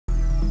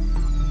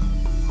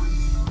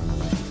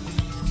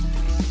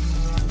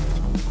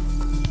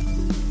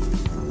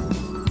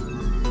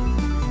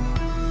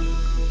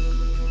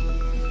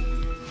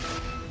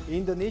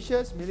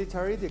Indonesia's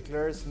military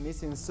declares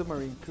missing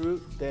submarine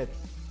crew dead.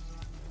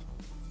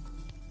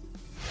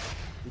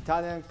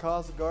 Italian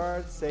Coast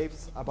Guard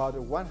saves about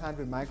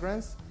 100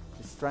 migrants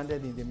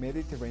stranded in the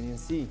Mediterranean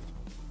Sea.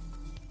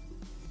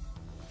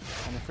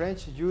 And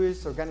French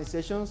Jewish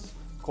organizations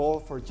call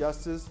for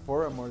justice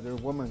for a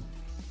murdered woman.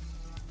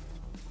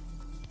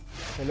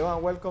 Hello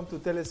and welcome to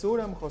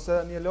TeleSUR. I'm Jose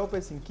Daniel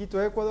Lopez in Quito,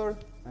 Ecuador,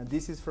 and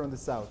this is from the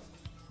south.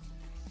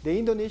 The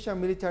Indonesian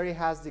military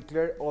has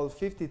declared all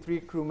 53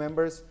 crew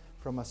members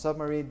from a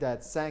submarine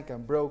that sank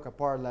and broke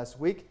apart last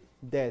week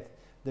dead.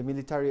 The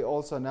military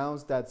also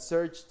announced that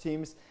search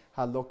teams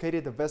had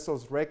located the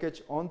vessel's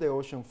wreckage on the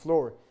ocean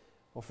floor.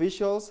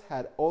 Officials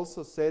had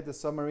also said the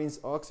submarine's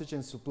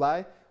oxygen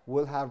supply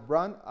will have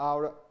run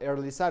out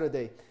early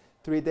Saturday,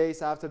 3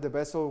 days after the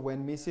vessel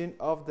went missing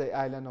off the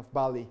island of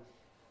Bali.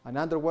 An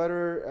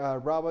underwater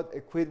robot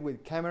equipped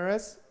with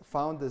cameras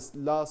found the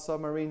lost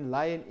submarine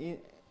lying in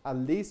at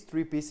least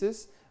 3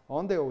 pieces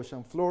on the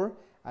ocean floor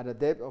at a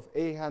depth of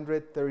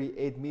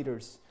 838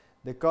 meters.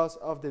 The cause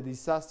of the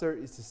disaster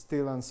is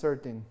still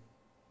uncertain.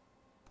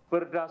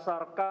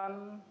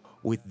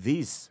 With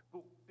this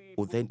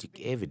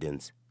authentic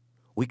evidence,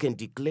 we can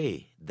declare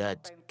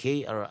that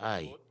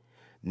KRI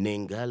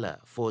Nenggala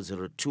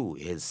 402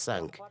 has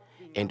sunk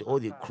and all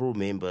the crew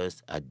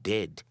members are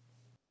dead.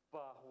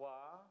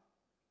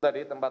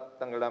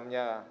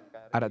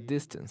 At a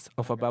distance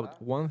of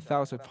about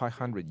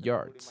 1,500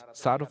 yards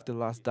south of the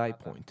last dive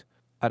point,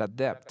 at a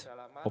depth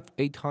of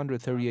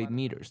 838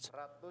 meters,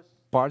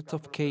 parts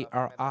of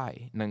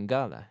KRI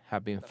Nenggala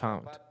have been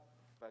found.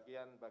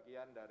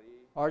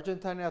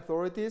 Argentine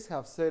authorities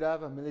have set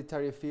up a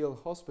military field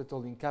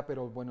hospital in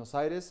capital Buenos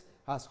Aires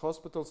as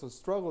hospitals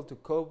struggle to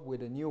cope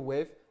with a new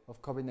wave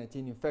of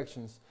COVID-19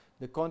 infections.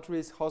 The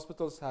country's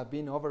hospitals have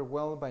been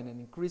overwhelmed by an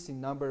increasing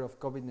number of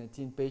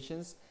COVID-19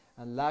 patients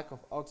and lack of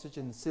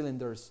oxygen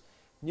cylinders.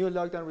 New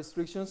lockdown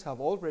restrictions have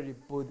already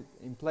put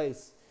in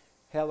place.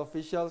 Health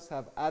officials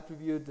have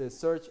attributed the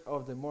surge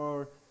of the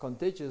more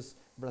contagious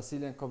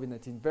Brazilian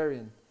COVID-19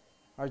 variant.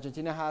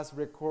 Argentina has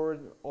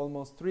recorded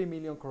almost 3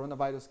 million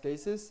coronavirus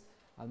cases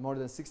and more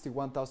than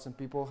 61,000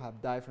 people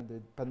have died from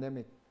the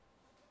pandemic.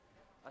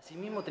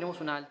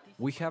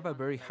 We have a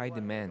very high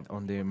demand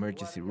on the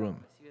emergency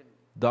room.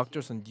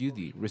 Doctors on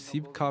duty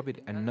receive COVID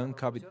and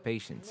non-COVID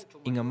patients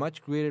in a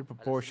much greater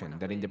proportion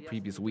than in the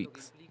previous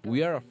weeks.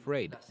 We are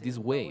afraid this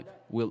wave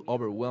will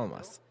overwhelm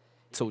us,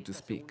 so to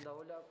speak.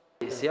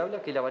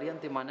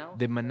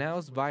 The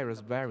Manaus virus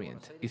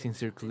variant is in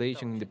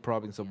circulation in the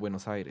province of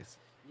Buenos Aires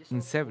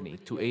in 70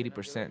 to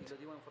 80%,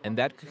 and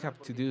that could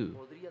have to do,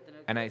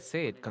 and I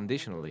say it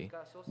conditionally,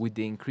 with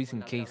the increase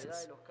in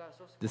cases,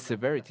 the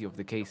severity of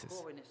the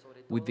cases,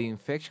 with the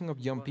infection of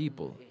young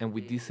people, and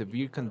with these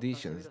severe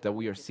conditions that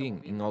we are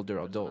seeing in older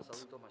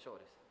adults.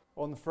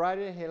 On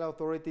Friday, health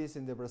authorities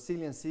in the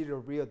Brazilian city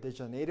of Rio de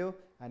Janeiro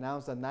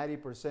announced that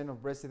 90%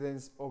 of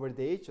residents over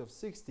the age of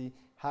 60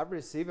 have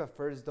received a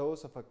first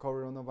dose of a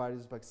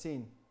coronavirus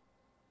vaccine.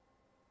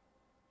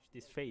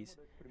 This phase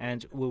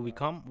and will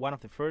become one of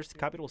the first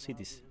capital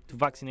cities to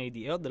vaccinate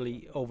the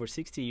elderly over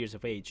 60 years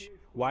of age.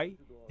 Why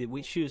did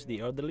we choose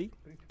the elderly?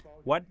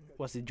 What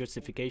was the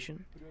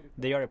justification?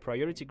 They are a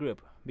priority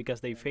group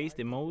because they face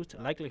the most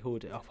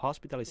likelihood of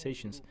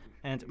hospitalizations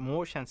and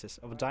more chances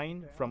of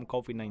dying from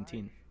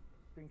COVID-19.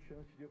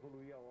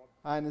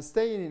 And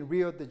staying in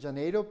Rio de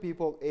Janeiro,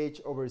 people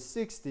aged over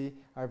 60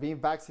 are being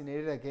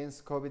vaccinated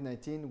against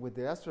COVID-19 with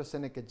the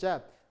AstraZeneca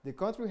jab. The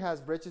country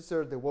has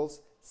registered the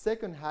world's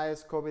second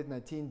highest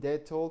COVID-19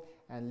 death toll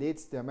and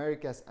leads the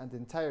Americas and the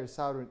entire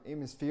southern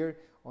hemisphere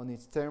on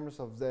its terms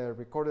of the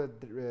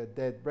recorded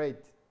death rate.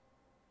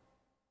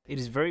 It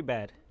is very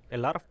bad. A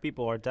lot of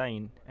people are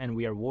dying and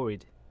we are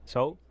worried.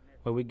 So,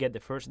 when we get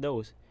the first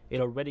dose, it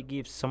already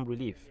gives some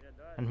relief.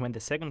 And when the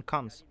second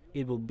comes,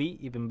 it will be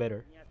even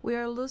better. We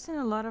are losing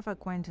a lot of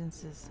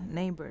acquaintances,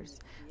 neighbors.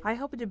 I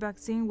hope the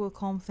vaccine will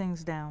calm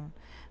things down,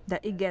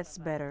 that it gets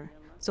better,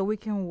 so we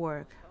can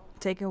work,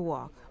 take a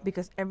walk,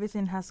 because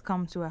everything has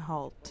come to a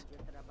halt.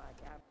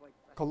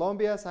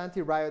 Colombia's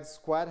anti-riot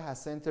squad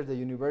has entered the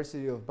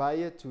University of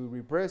Valle to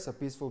repress a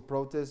peaceful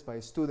protest by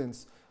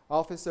students.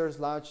 Officers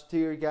launched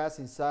tear gas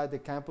inside the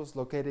campus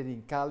located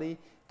in Cali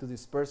to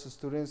disperse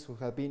students who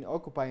have been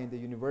occupying the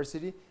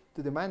university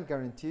to demand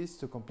guarantees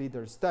to complete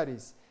their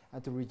studies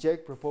and to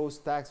reject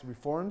proposed tax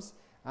reforms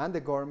and the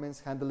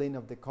government's handling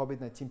of the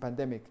COVID-19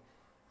 pandemic.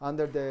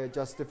 Under the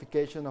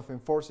justification of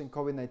enforcing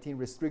COVID-19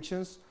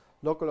 restrictions,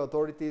 local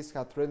authorities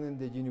have threatened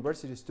the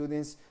university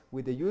students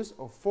with the use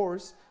of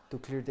force to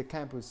clear the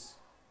campus.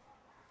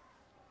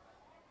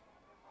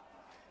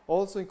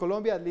 Also in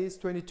Colombia, at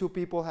least 22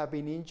 people have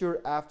been injured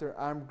after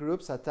armed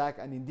groups attacked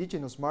an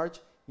indigenous march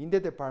in the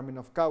department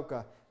of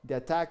Cauca. The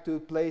attack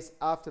took place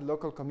after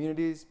local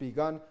communities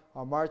began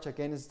a march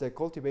against the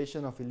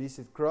cultivation of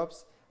illicit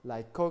crops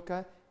like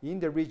coca in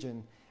the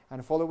region,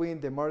 and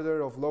following the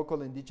murder of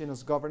local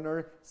indigenous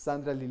governor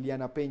Sandra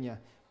Liliana Peña.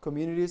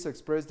 Communities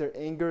expressed their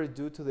anger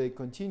due to the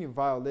continued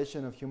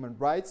violation of human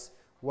rights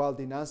while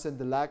denouncing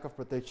the lack of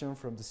protection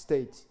from the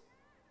state.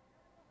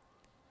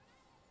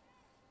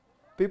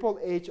 People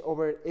aged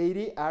over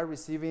 80 are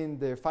receiving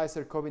the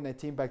Pfizer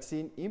COVID-19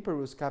 vaccine in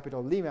Peru's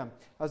capital, Lima,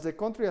 as the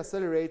country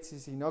accelerates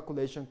its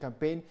inoculation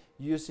campaign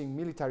using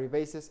military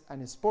bases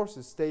and sports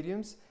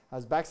stadiums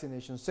as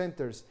vaccination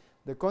centers.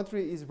 The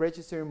country is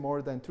registering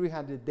more than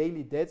 300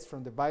 daily deaths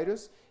from the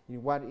virus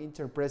in what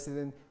interim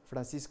President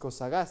Francisco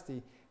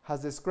Sagasti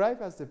has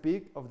described as the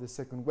peak of the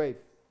second wave.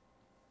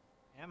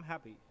 I am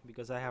happy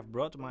because I have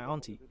brought my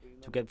auntie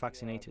to get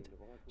vaccinated.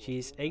 She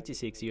is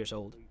 86 years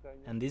old,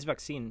 and this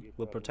vaccine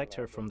will protect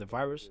her from the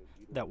virus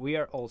that we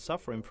are all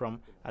suffering from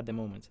at the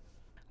moment.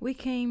 We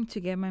came to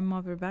get my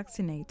mother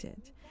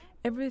vaccinated.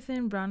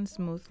 Everything ran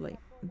smoothly.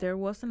 There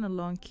wasn't a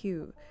long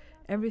queue.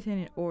 Everything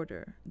in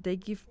order. They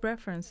give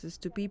preferences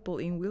to people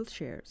in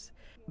wheelchairs.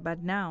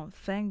 But now,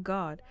 thank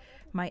God,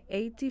 my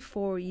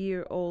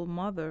 84-year-old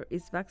mother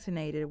is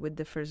vaccinated with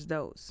the first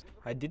dose.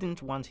 I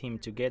didn't want him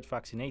to get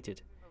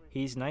vaccinated.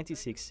 He is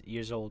 96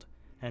 years old,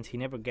 and he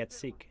never gets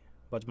sick.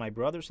 But my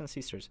brothers and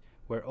sisters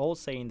were all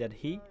saying that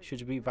he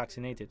should be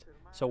vaccinated,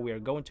 so we are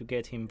going to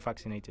get him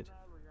vaccinated.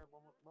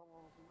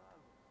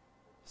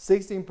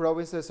 16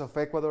 provinces of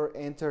Ecuador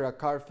enter a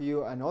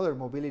curfew and other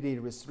mobility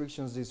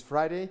restrictions this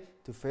Friday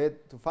to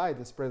fight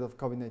the spread of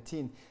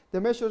COVID-19.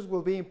 The measures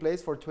will be in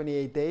place for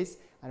 28 days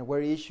and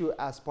were issued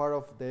as part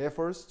of the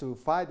efforts to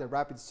fight the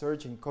rapid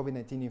surge in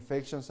COVID-19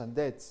 infections and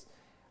deaths.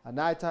 A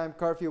nighttime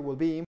curfew will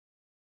be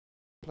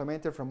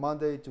implemented from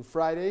Monday to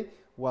Friday,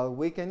 while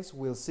weekends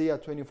will see a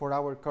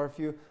 24-hour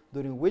curfew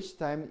during which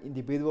time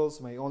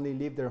individuals may only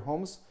leave their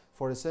homes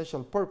for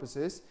essential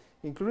purposes,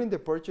 including the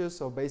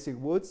purchase of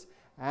basic goods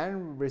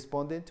and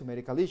responding to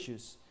medical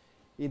issues.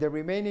 In the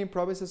remaining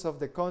provinces of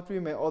the country,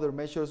 other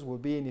measures will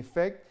be in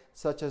effect,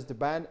 such as the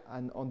ban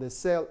on the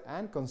sale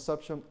and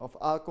consumption of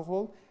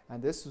alcohol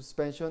and the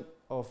suspension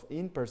of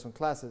in-person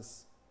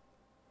classes.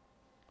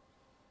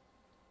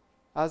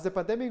 As the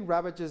pandemic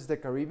ravages the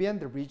Caribbean,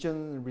 the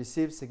region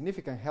receives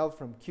significant help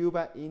from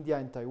Cuba, India,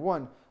 and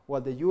Taiwan,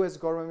 while the U.S.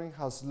 government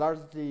has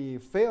largely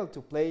failed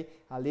to play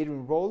a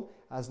leading role,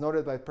 as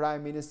noted by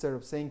Prime Minister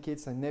of St.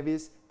 Kitts and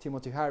Nevis,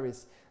 Timothy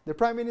Harris. The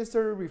Prime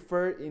Minister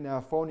referred in a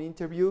phone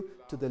interview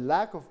to the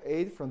lack of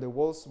aid from the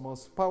world's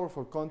most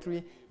powerful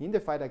country in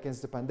the fight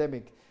against the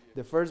pandemic.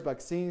 The first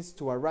vaccines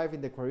to arrive in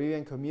the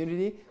Caribbean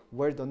community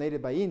were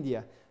donated by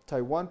India.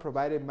 Taiwan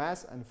provided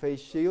masks and face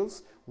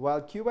shields,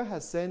 while Cuba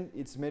has sent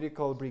its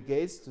medical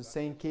brigades to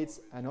St. Kitts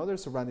and other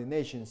surrounding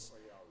nations.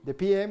 The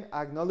PM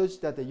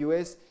acknowledged that the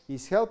U.S.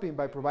 is helping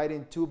by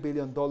providing $2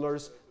 billion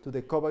to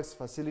the COVAX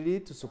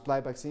facility to supply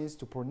vaccines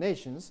to poor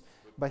nations,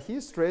 but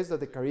he stressed that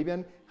the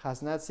Caribbean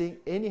has not seen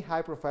any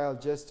high-profile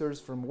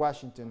gestures from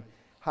Washington.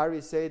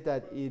 Harris said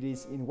that it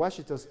is in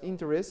Washington's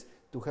interest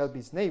to help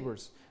its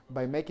neighbors.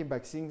 By making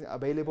vaccines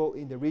available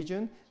in the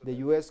region, the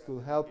U.S.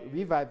 could help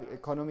revive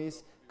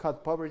economies,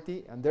 cut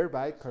poverty, and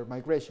thereby curb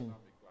migration.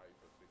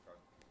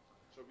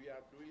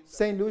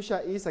 St.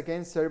 Lucia is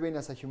again serving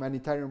as a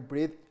humanitarian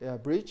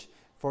bridge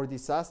for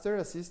disaster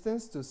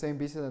assistance to St.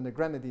 Vincent and the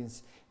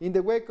Grenadines. In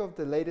the wake of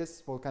the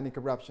latest volcanic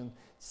eruption,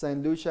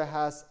 St. Lucia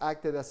has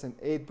acted as an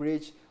aid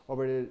bridge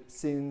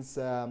since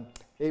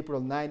April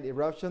 9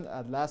 eruption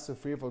at La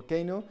Soufrière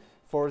volcano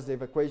forced the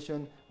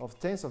evacuation of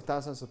tens of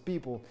thousands of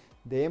people.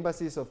 The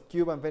embassies of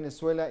Cuba and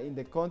Venezuela in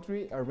the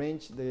country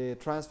arranged the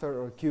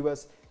transfer of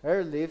Cuba's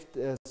airlift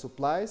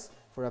supplies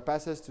for a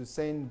passage to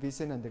St.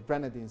 Vincent and the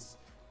Grenadines.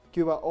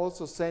 Cuba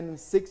also sent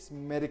 6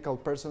 medical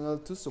personnel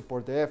to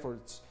support the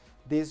efforts.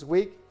 This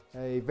week,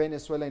 a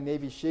Venezuelan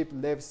Navy ship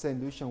left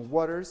St. Lucian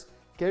waters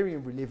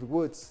carrying relief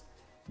goods.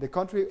 The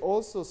country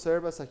also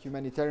served as a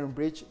humanitarian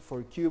bridge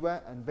for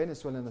Cuba and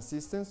Venezuelan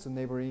assistance to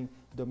neighboring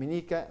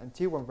Dominica,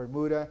 Antigua and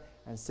Bermuda,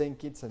 and St.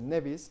 Kitts and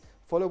Nevis,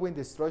 following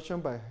destruction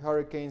by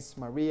Hurricanes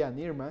Maria and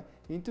Irma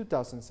in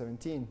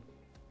 2017.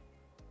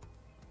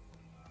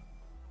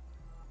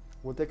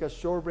 We'll take a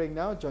short break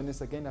now. Join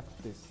us again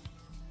after this.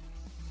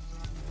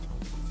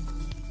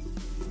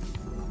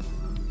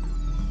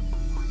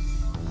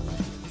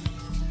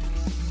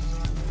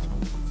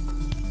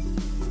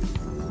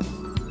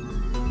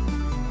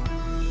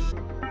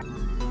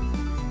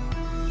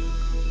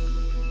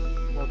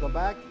 Welcome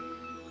back.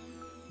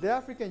 The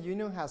African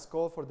Union has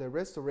called for the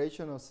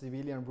restoration of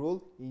civilian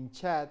rule in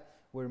Chad,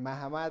 where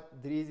Mahamat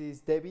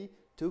Idriss Déby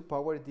took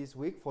power this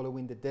week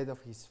following the death of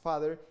his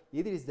father,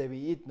 Idriss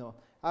Déby Itno.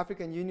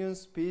 African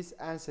Union's Peace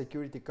and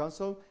Security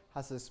Council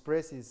has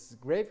expressed its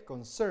grave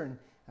concern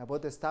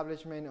about the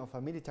establishment of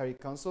a military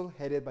council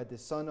headed by the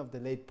son of the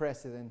late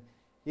president.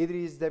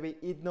 Idriss Déby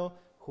Itno,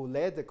 who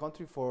led the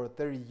country for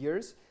 30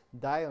 years,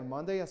 died on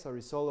Monday as a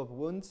result of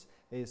wounds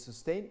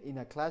sustained in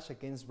a clash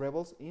against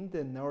rebels in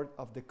the north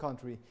of the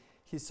country.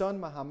 His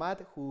son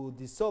Mahamat, who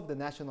dissolved the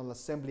National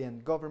Assembly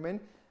and government,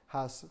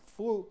 has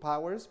full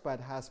powers but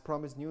has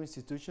promised new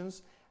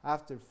institutions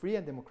after free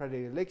and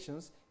democratic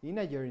elections in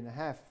a year and a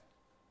half.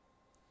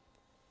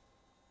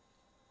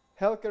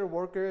 Healthcare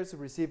workers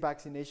received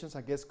vaccinations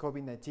against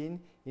COVID-19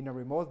 in a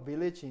remote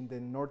village in the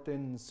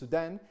northern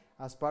Sudan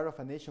as part of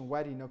a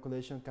nationwide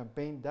inoculation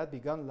campaign that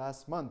began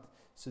last month.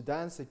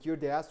 Sudan secured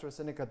the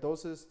AstraZeneca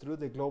doses through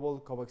the global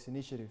COVAX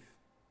initiative.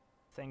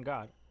 Thank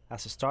God,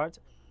 as a start,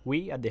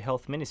 we at the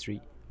Health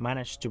Ministry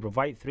managed to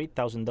provide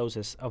 3,000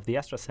 doses of the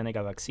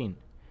AstraZeneca vaccine.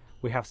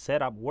 We have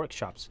set up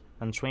workshops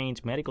and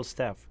trained medical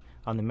staff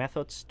on the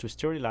methods to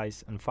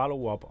sterilize and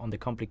follow up on the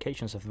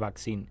complications of the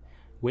vaccine,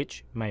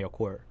 which may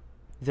occur.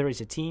 There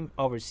is a team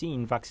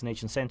overseeing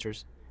vaccination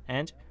centers,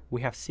 and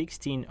we have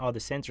 16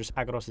 other centers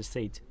across the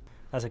state.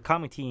 As a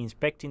committee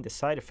inspecting the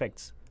side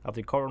effects of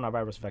the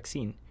coronavirus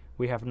vaccine,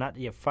 we have not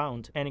yet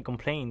found any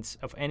complaints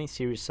of any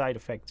serious side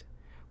effect.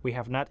 We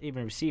have not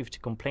even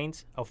received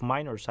complaints of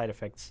minor side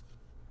effects.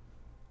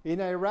 In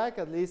Iraq,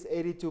 at least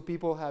 82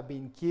 people have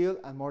been killed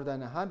and more than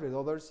 100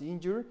 others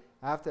injured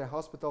after a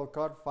hospital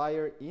caught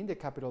fire in the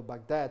capital,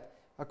 Baghdad.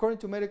 According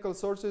to medical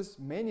sources,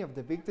 many of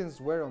the victims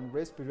were on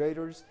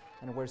respirators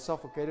and were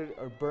suffocated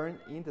or burned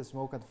in the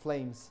smoke and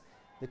flames.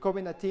 The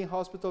COVID-19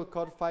 hospital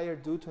caught fire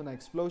due to an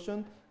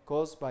explosion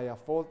caused by a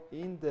fault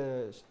in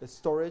the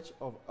storage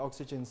of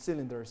oxygen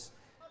cylinders.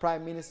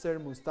 Prime Minister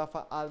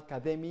Mustafa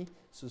al-Kadhimi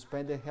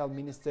suspended Health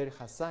Minister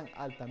Hassan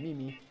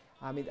al-Tamimi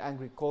amid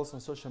angry calls on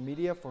social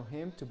media for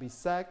him to be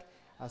sacked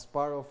as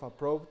part of a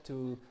probe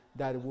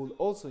that will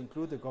also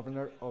include the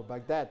governor of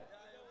Baghdad.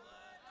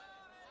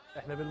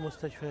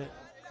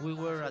 We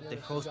were at the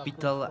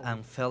hospital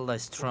and felt a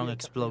strong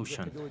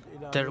explosion.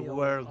 There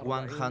were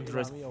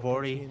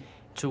 140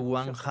 to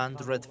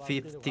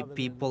 150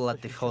 people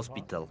at the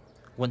hospital.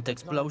 When the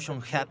explosion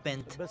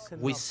happened,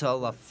 we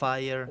saw a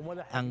fire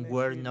and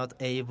were not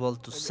able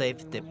to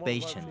save the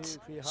patients,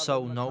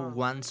 so no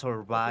one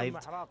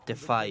survived the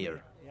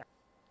fire.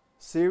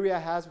 Syria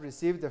has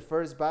received the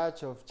first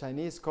batch of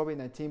Chinese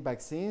COVID-19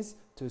 vaccines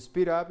to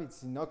speed up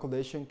its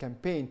inoculation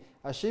campaign.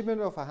 A shipment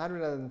of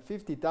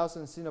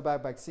 150,000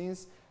 Sinovac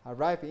vaccines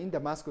arrived in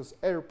Damascus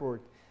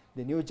airport.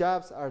 The new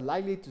jabs are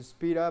likely to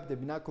speed up the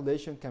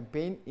inoculation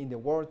campaign in the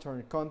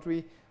war-torn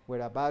country,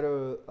 where a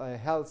battle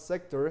health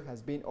sector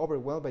has been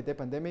overwhelmed by the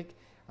pandemic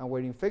and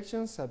where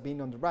infections have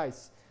been on the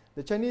rise.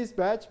 The Chinese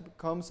batch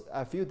comes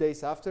a few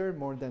days after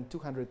more than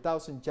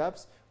 200,000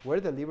 jabs were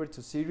delivered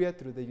to Syria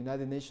through the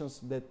United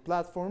Nations-led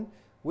platform,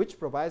 which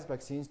provides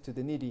vaccines to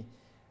the needy.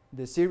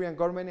 The Syrian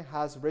government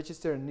has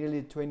registered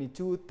nearly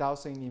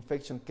 22,000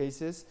 infection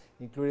cases,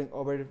 including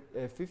over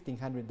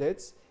 1,500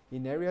 deaths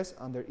in areas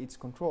under its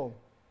control.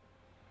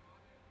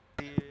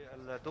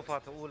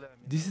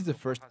 This is the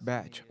first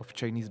batch of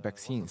Chinese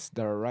vaccines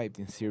that arrived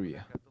in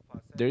Syria.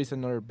 There is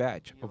another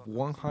batch of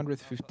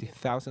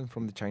 150,000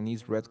 from the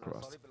Chinese Red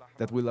Cross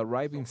that will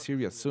arrive in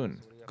Syria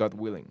soon, God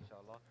willing.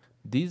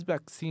 These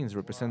vaccines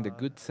represent the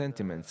good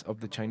sentiments of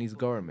the Chinese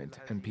government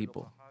and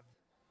people.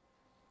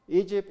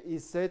 Egypt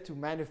is set to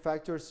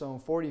manufacture some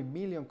 40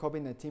 million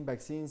COVID-19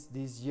 vaccines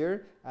this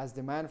year as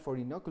demand for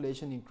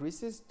inoculation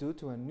increases due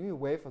to a new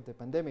wave of the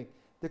pandemic.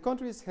 The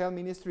country's health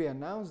ministry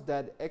announced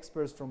that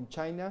experts from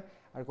China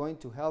are going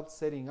to help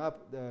setting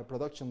up the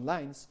production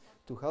lines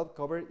to help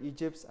cover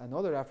Egypt's and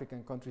other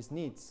African countries'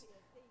 needs.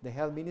 The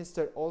health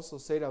minister also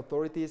said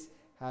authorities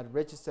had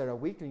registered a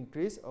weekly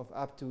increase of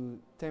up to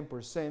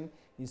 10%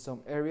 in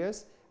some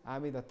areas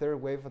amid a third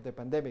wave of the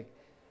pandemic.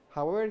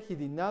 However, he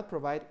did not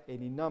provide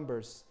any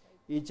numbers.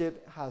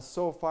 Egypt has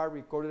so far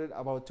recorded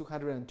about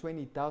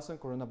 220,000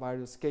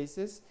 coronavirus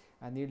cases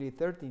and nearly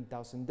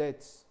 13,000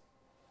 deaths.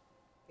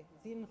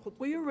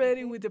 We are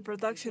ready with the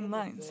production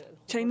lines.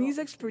 Chinese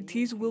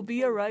expertise will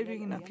be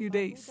arriving in a few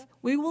days.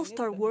 We will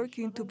start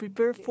working to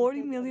prepare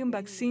 40 million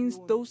vaccines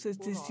doses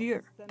this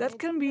year. That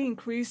can be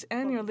increased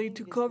annually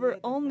to cover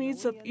all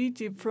needs of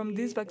Egypt from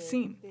this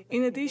vaccine,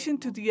 in addition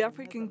to the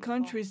African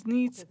countries'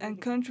 needs and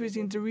countries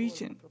in the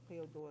region.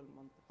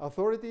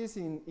 Authorities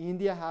in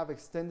India have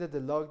extended the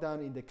lockdown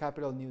in the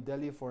capital, New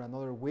Delhi, for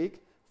another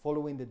week,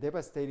 following the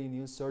devastating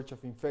new surge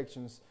of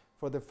infections.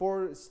 For the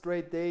fourth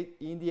straight day,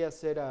 India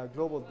set a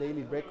global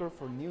daily record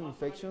for new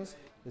infections,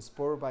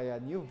 spurred by a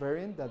new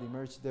variant that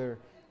emerged there,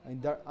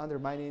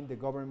 undermining the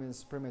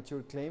government's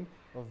premature claim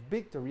of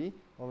victory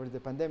over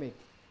the pandemic.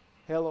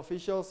 Health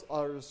officials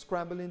are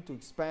scrambling to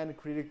expand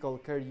critical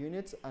care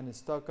units and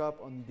stock up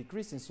on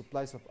decreasing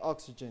supplies of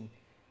oxygen.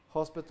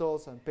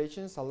 Hospitals and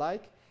patients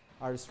alike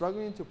are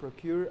struggling to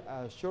procure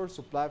a short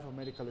supply of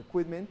medical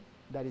equipment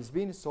that is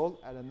being sold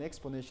at an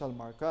exponential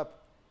markup.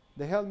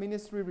 The health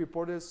ministry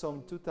reported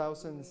some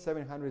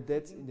 2,700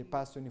 deaths in the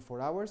past 24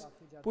 hours,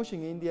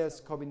 pushing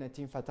India's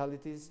COVID-19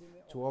 fatalities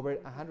to over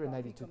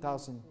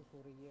 192,000.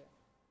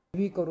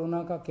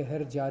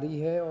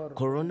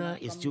 Corona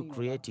is still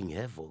creating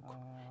havoc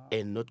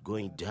and not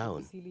going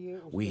down.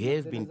 We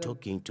have been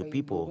talking to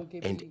people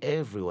and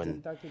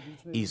everyone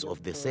is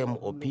of the same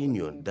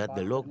opinion that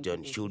the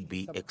lockdown should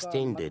be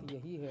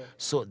extended.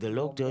 So the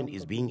lockdown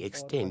is being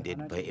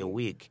extended by a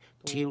week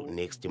till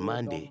next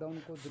Monday,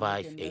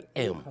 5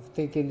 a.m.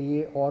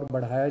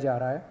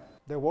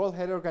 The World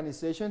Health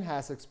Organization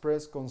has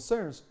expressed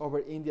concerns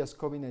over India's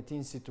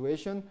COVID-19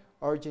 situation,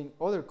 urging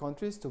other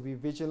countries to be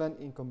vigilant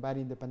in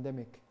combating the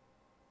pandemic.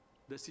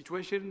 The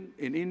situation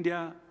in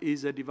India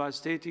is a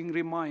devastating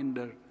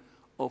reminder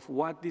of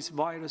what this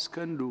virus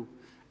can do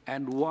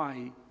and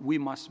why we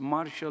must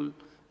marshal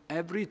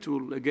every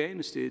tool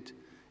against it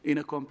in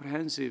a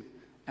comprehensive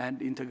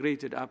and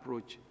integrated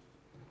approach: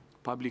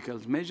 public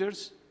health measures,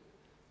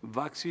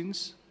 vaccines,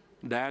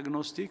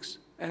 diagnostics,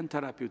 and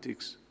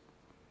therapeutics.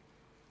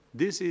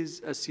 This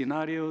is a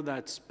scenario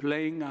that's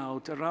playing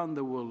out around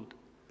the world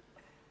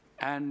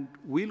and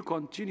will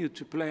continue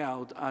to play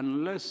out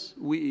unless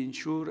we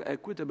ensure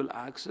equitable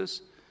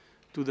access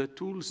to the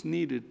tools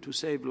needed to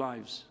save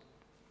lives.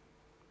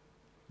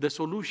 The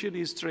solution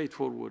is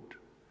straightforward.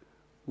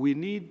 We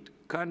need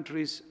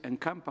countries and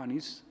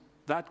companies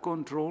that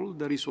control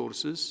the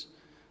resources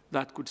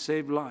that could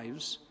save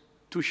lives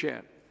to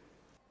share.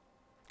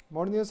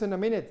 More news in a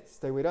minute.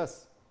 Stay with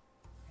us.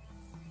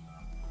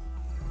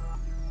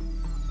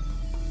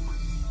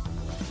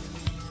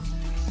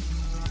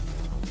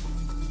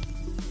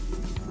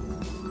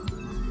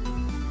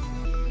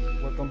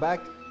 Welcome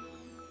back.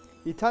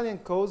 Italian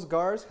coast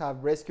guards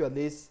have rescued at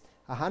least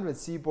 100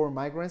 seaborne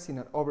migrants in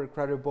an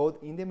overcrowded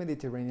boat in the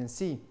Mediterranean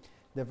Sea.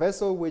 The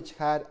vessel, which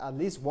had at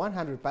least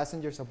 100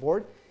 passengers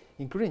aboard,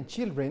 including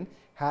children,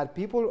 had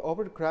people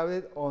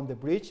overcrowded on the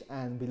bridge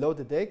and below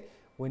the deck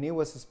when it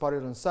was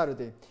spotted on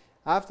Saturday.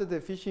 After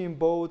the fishing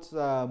boat's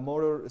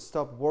motor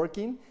stopped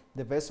working,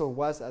 the vessel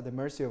was at the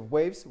mercy of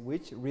waves,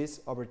 which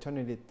risked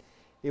overturning it.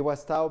 It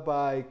was towed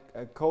by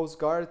a coast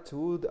guard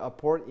to a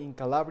port in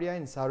Calabria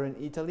in southern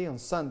Italy on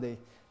Sunday.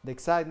 The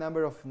exact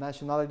number of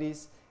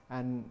nationalities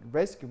and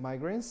rescue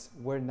migrants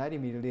were not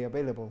immediately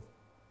available.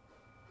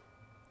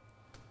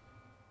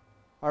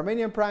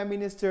 Armenian Prime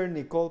Minister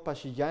Nikol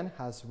Pashinyan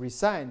has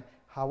resigned.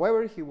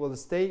 However, he will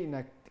stay in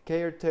a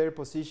caretaker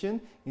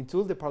position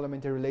until the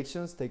parliamentary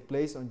elections take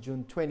place on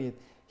June 20th.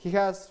 He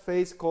has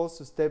faced calls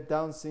to step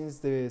down since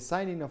the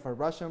signing of a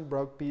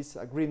Russian-backed peace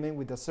agreement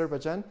with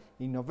Azerbaijan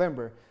in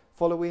November.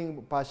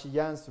 Following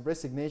Pashinyan's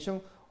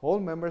resignation, all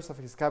members of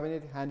his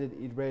cabinet handed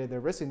in their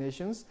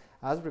resignations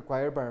as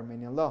required by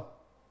Armenian law.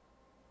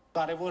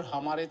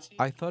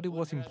 I thought it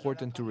was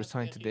important to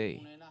resign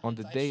today, on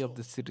the Day of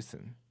the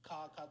Citizen.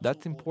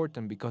 That's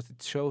important because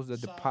it shows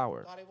that the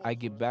power I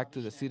give back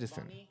to the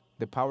citizen,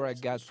 the power I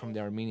got from the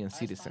Armenian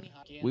citizen.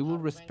 We will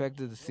respect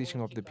the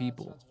decision of the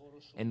people,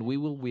 and we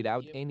will,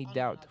 without any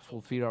doubt,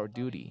 fulfill our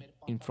duty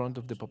in front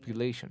of the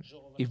population.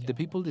 If the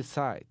people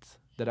decides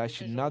that I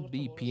should not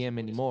be PM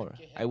anymore,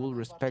 I will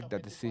respect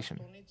that decision.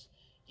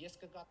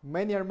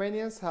 Many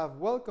Armenians have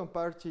welcomed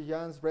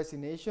Pashinyan's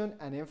resignation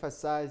and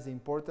emphasized the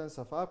importance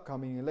of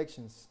upcoming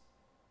elections.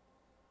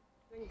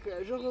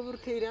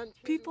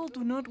 People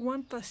do not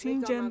want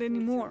Pashinyan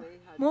anymore,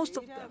 most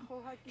of them.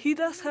 He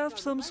does have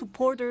some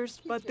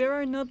supporters, but there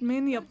are not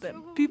many of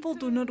them. People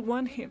do not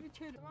want him.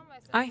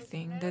 I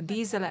think that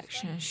these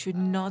elections should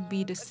not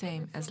be the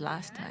same as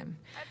last time,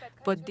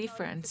 but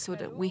different so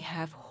that we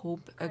have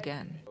hope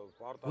again.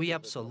 We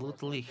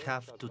absolutely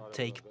have to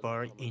take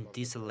part in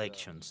these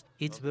elections.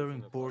 It's very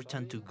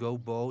important to go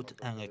vote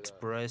and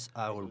express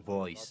our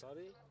voice.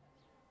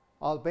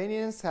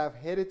 Albanians have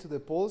headed to the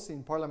polls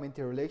in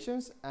parliamentary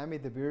elections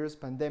amid the virus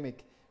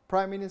pandemic.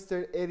 Prime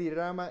Minister Edi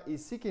Rama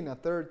is seeking a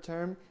third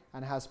term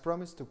and has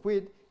promised to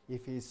quit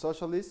if his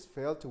socialists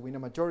fail to win a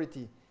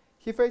majority.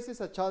 He faces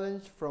a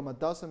challenge from a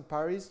dozen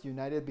parties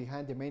united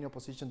behind the main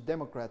opposition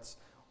Democrats.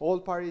 All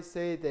parties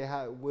say they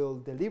will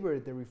deliver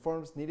the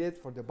reforms needed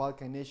for the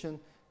Balkan nation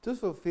to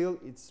fulfill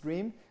its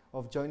dream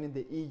of joining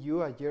the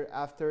EU a year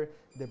after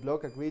the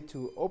bloc agreed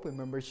to open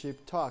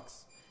membership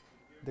talks.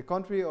 The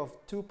country of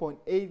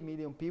 2.8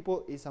 million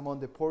people is among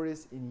the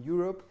poorest in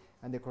Europe,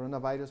 and the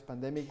coronavirus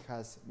pandemic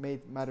has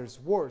made matters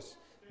worse,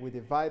 with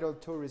the vital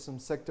tourism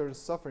sector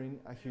suffering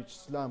a huge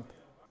slump.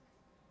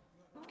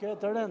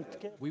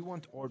 We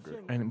want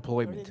order and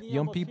employment.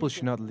 Young people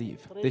should not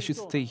leave. They should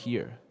stay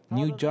here.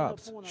 New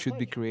jobs should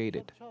be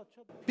created.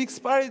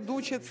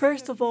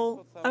 First of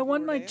all, I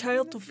want my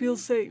child to feel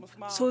safe,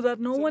 so that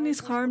no one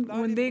is harmed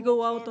when they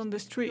go out on the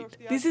street.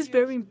 This is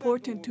very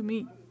important to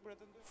me.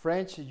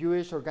 French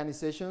Jewish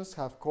organizations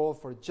have called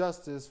for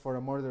justice for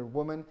a murdered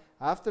woman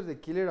after the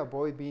killer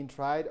avoided being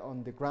tried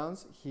on the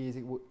grounds he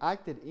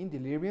acted in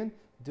delirium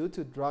due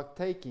to drug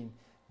taking.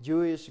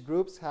 Jewish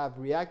groups have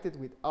reacted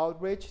with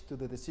outrage to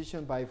the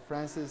decision by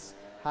France's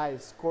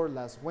highest court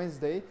last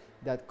Wednesday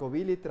that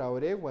Kobili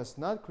Traoré was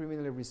not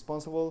criminally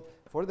responsible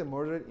for the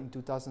murder in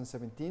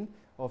 2017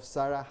 of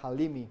Sarah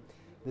Halimi.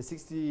 The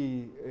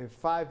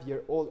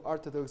 65-year-old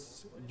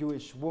Orthodox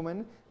Jewish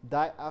woman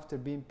died after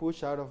being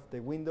pushed out of the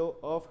window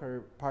of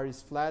her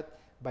Paris flat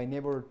by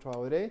neighbor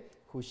Traoré,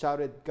 who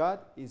shouted, "God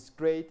is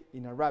great"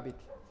 in Arabic.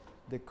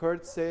 The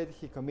court said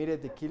he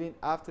committed the killing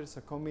after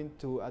succumbing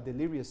to a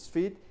delirious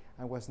fit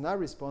and was not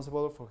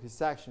responsible for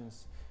his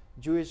actions.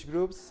 Jewish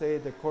groups say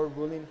the court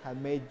ruling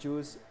had made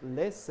Jews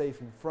less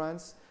safe in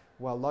France,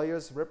 while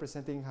lawyers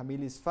representing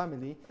Hamili's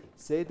family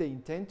say they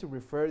intend to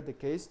refer the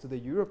case to the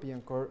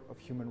European Court of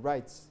Human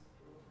Rights.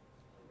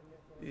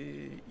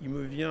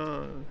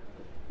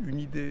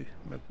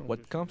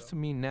 What comes to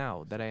me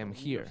now that I am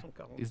here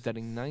is that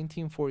in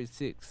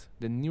 1946,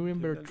 the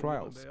Nuremberg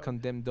trials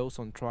condemned those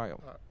on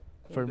trial.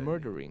 for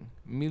murdering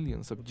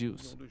millions of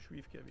Jews.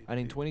 And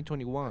in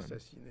 2021,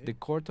 the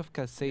Court of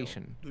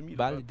Cassation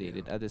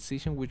validated a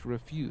decision which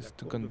refused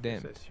to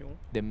condemn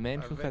the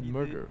men who had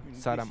murdered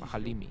Saddam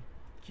Halimi.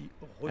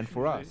 And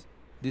for us,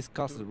 this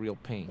causes real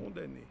pain.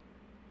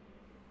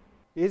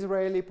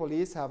 Israeli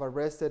police have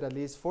arrested at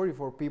least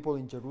 44 people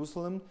in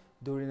Jerusalem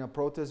during a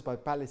protest by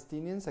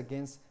Palestinians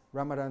against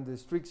Ramadan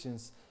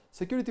restrictions.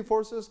 Security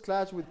forces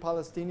clashed with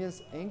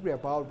Palestinians angry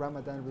about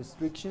Ramadan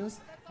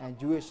restrictions and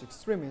Jewish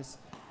extremists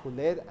who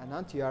led an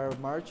anti-Arab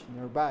march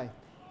nearby.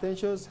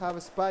 Tensions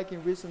have spiked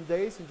in recent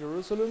days in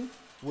Jerusalem,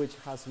 which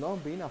has long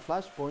been a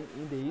flashpoint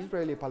in the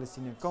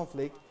Israeli-Palestinian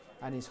conflict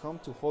and is home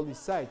to holy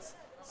sites,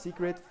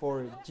 secret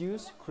for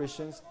Jews,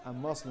 Christians,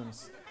 and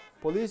Muslims.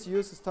 Police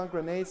used stun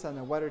grenades and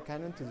a water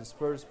cannon to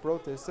disperse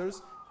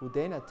protesters, who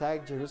then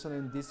attacked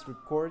Jerusalem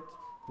District Court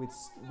with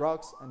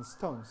rocks and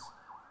stones.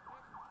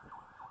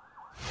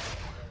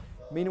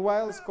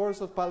 Meanwhile,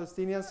 scores of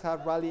Palestinians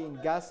have rallied in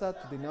Gaza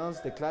to denounce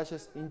the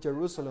clashes in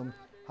Jerusalem.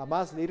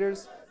 Hamas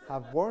leaders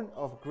have warned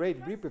of great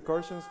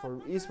repercussions for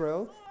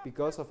Israel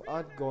because of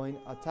ongoing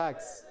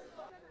attacks.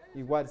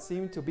 In what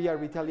seemed to be a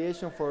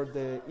retaliation for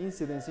the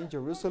incidents in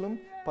Jerusalem,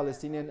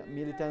 Palestinian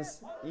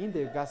militants in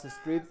the Gaza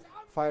Strip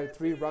fired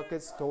 3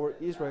 rockets toward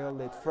Israel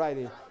late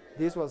Friday.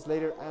 This was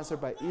later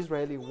answered by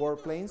Israeli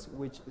warplanes,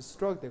 which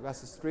struck the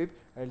Gaza Strip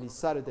early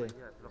Saturday.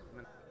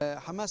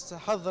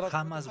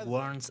 Hamas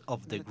warns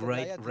of the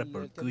great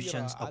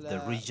repercussions of the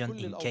region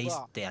in case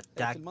the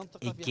attack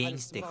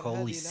against the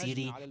holy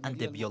city and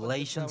the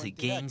violations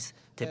against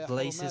the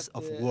places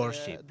of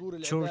worship,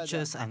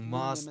 churches and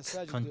mosques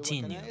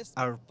continue.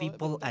 Our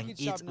people and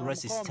its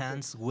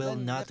resistance will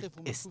not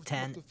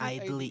stand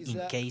idly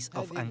in case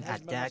of an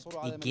attack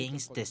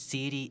against the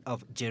city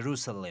of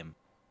Jerusalem.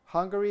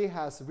 Hungary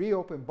has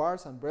reopened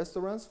bars and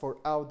restaurants for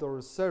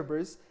outdoor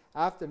service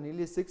after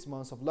nearly 6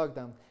 months of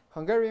lockdown.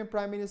 Hungarian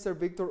Prime Minister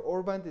Viktor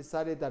Orban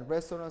decided that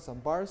restaurants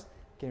and bars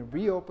can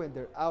reopen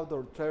their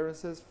outdoor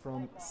terraces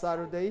from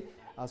Saturday,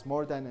 as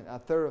more than a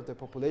third of the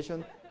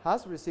population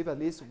has received at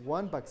least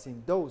 1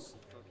 vaccine dose.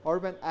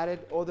 Orban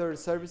added other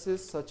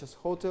services such as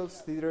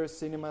hotels, theaters,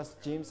 cinemas,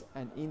 gyms,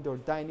 and indoor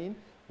dining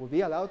will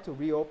be allowed to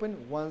reopen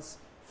once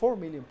 4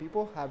 million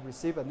people have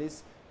received at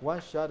least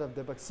 1 shot of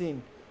the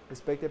vaccine,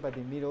 expected by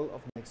the middle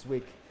of next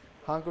week.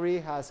 Hungary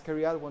has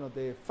carried out one of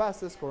the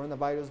fastest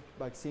coronavirus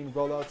vaccine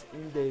rollouts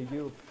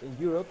in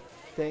Europe,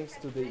 thanks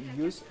to the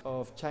use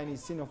of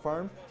Chinese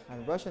Sinopharm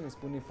and Russian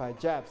Sputnik V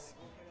jabs.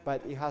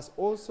 But it has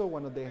also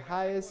one of the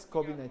highest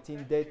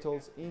COVID-19 death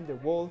tolls in the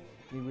world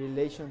in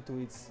relation to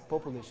its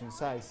population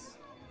size.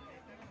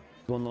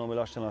 I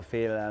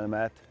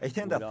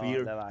think that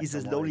fear is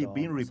slowly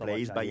being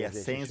replaced by a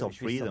sense of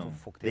freedom,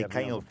 the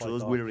kind of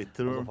trust will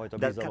return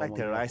that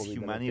characterized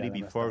humanity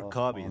before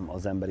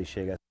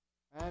COVID.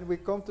 And we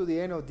come to the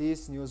end of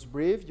this news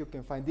brief. You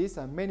can find this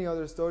and many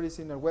other stories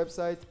in our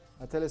website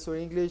at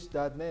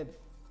telesurenglish.net.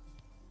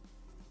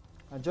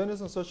 And join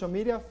us on social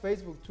media,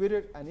 Facebook,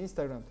 Twitter, and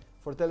Instagram.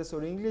 For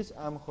TeleSUR English,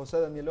 I'm Jose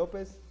Daniel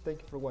Lopez.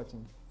 Thank you for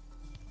watching.